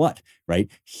guess what,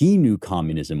 right? He knew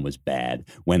communism was bad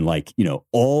when,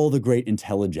 all the great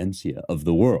intelligentsia of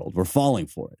the world were falling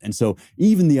for it. And so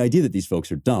even the idea that these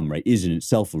folks are dumb, right, is in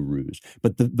itself a ruse.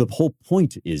 But the whole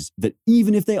point is that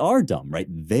even if they are dumb, right,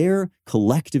 their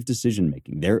collective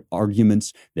decision-making, their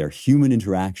arguments, their human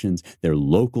interactions, their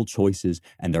local choices,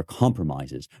 and their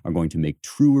compromises are going to make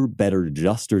truer, better,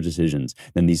 juster decisions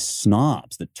than these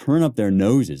snobs that turn up their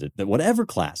noses at whatever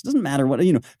class. It doesn't matter what,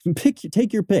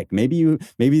 take your pick. Maybe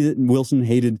Wilson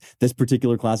hated this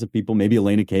particular class of people. Maybe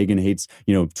Elena Kagan hates,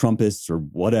 Trumpists or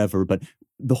whatever. But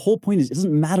the whole point is, it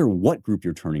doesn't matter what group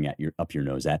you're turning up your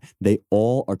nose at. They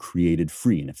all are created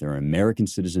free. And if they're an American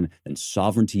citizen, then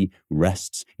sovereignty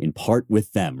rests in part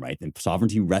with them, right? Then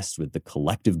sovereignty rests with the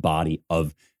collective body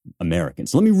of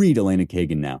Americans. So let me read Elena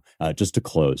Kagan now, just to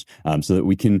close, so that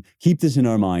we can keep this in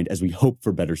our mind as we hope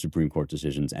for better Supreme Court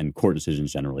decisions and court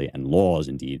decisions generally, and laws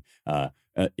indeed,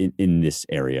 in this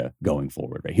area going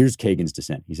forward. Right? Here's Kagan's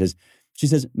dissent. She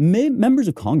says, members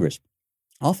of Congress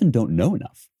often don't know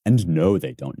enough and know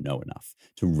they don't know enough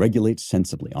to regulate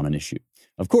sensibly on an issue.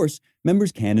 Of course,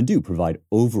 members can and do provide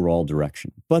overall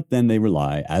direction, but then they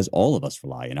rely, as all of us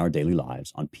rely in our daily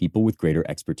lives, on people with greater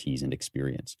expertise and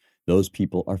experience. Those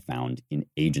people are found in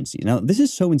agencies. Now, this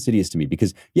is so insidious to me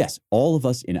because, yes, all of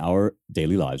us in our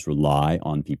daily lives rely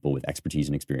on people with expertise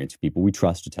and experience, people we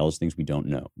trust to tell us things we don't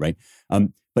know, right?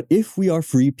 But if we are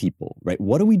free people, right,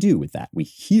 what do we do with that? We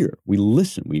hear, we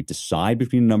listen, we decide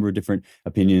between a number of different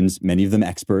opinions, many of them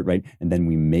expert, right? And then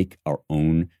we make our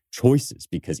own choices,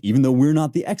 because even though we're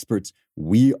not the experts,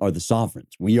 we are the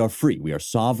sovereigns. We are free. We are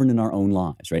sovereign in our own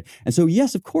lives, right? And so,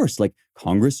 yes, of course, like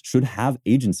Congress should have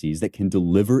agencies that can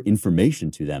deliver information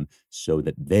to them so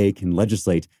that they can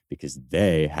legislate, because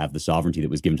they have the sovereignty that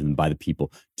was given to them by the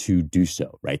people to do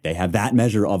so, right? They have that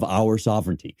measure of our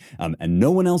sovereignty, and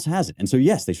no one else has it. And so,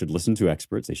 yes, they should listen to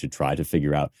experts. They should try to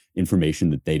figure out information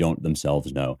that they don't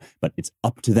themselves know, but it's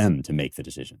up to them to make the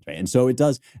decisions, right? And so it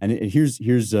does. And here's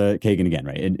Kagan again,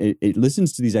 right? It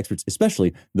listens to these experts,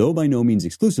 especially, though by no means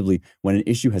exclusively, when an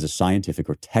issue has a scientific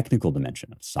or technical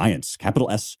dimension. Science,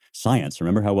 capital S, science.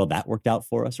 Remember how well that worked out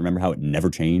for us? Remember how it never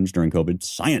changed during COVID?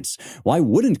 Science. Why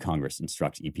wouldn't Congress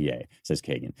instruct EPA, says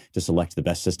Kagan, to select the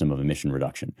best system of emission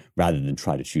reduction rather than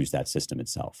try to choose that system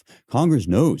itself? Congress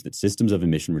knows that systems of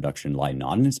emission reduction lie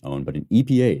not in its own, but in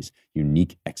EPA's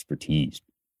unique expertise.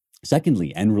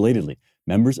 Secondly, and relatedly,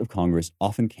 members of Congress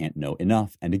often can't know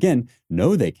enough, and again,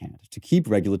 know they can't, to keep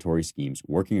regulatory schemes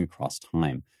working across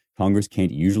time. Congress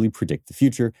can't usually predict the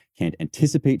future, can't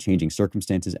anticipate changing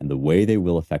circumstances and the way they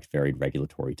will affect varied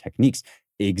regulatory techniques.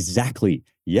 Exactly.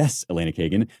 Yes, Elena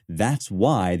Kagan. That's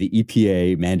why the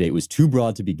EPA mandate was too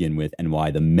broad to begin with, and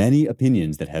why the many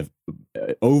opinions that have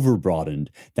overbroadened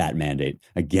that mandate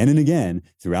again and again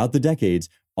throughout the decades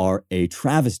are a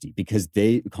travesty, because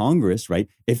Congress, right,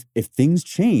 if things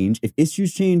change, if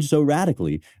issues change so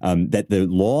radically that the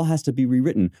law has to be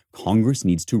rewritten, Congress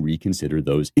needs to reconsider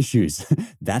those issues.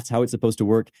 That's how it's supposed to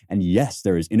work. And yes,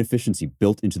 there is inefficiency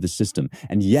built into the system.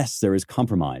 And yes, there is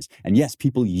compromise. And yes,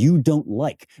 people you don't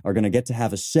like are going to get to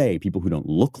have a say. People who don't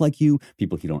look like you,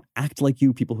 people who don't act like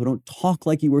you, people who don't talk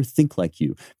like you or think like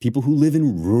you, people who live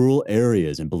in rural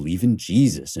areas and believe in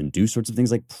Jesus and do sorts of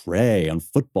things like pray on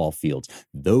football fields.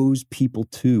 Those people,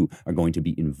 too, are going to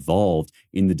be involved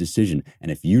in the decision.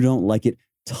 And if you don't like it,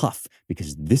 tough,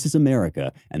 because this is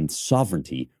America and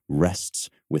sovereignty rests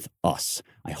with us.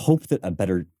 I hope that a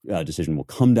better decision will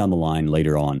come down the line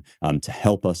later on to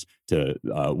help us to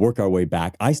work our way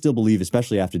back. I still believe,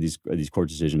 especially after these court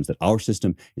decisions, that our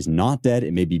system is not dead.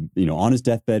 It may be, on his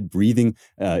deathbed, breathing,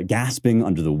 gasping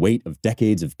under the weight of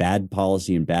decades of bad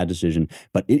policy and bad decision.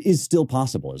 But it is still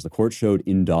possible, as the court showed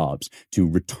in Dobbs, to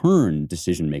return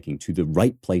decision-making to the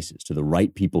right places, to the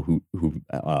right people who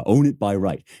own it by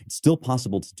right. It's still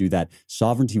possible to do that.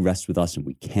 Sovereignty rests with us, and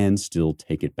we can still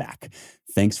take it back.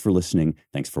 Thanks for listening.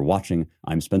 Thanks for watching.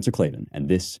 I'm Spencer Klavan, and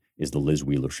this is The Liz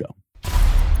Wheeler Show.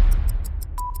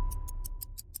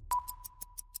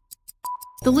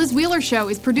 The Liz Wheeler Show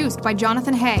is produced by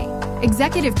Jonathan Hay,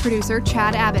 executive producer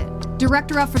Chad Abbott,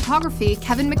 director of photography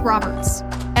Kevin McRoberts,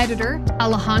 editor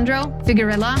Alejandro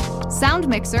Figueroa, sound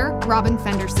mixer Robin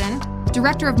Fenderson,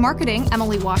 director of marketing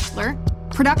Emily Washler,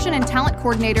 production and talent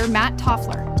coordinator Matt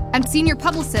Toffler, and senior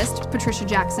publicist Patricia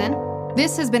Jackson.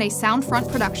 This has been a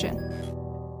Soundfront production.